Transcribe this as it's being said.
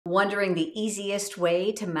Wondering the easiest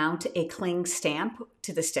way to mount a cling stamp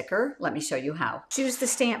to the sticker? Let me show you how. Choose the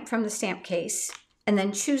stamp from the stamp case and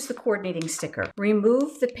then choose the coordinating sticker.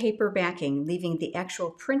 Remove the paper backing, leaving the actual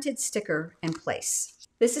printed sticker in place.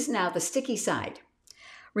 This is now the sticky side.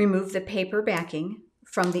 Remove the paper backing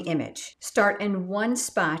from the image. Start in one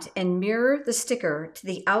spot and mirror the sticker to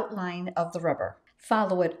the outline of the rubber.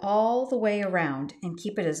 Follow it all the way around and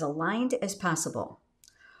keep it as aligned as possible.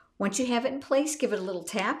 Once you have it in place, give it a little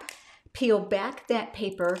tap, peel back that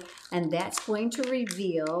paper, and that's going to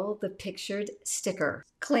reveal the pictured sticker.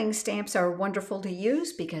 Cling stamps are wonderful to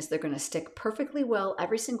use because they're going to stick perfectly well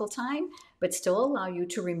every single time, but still allow you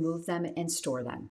to remove them and store them.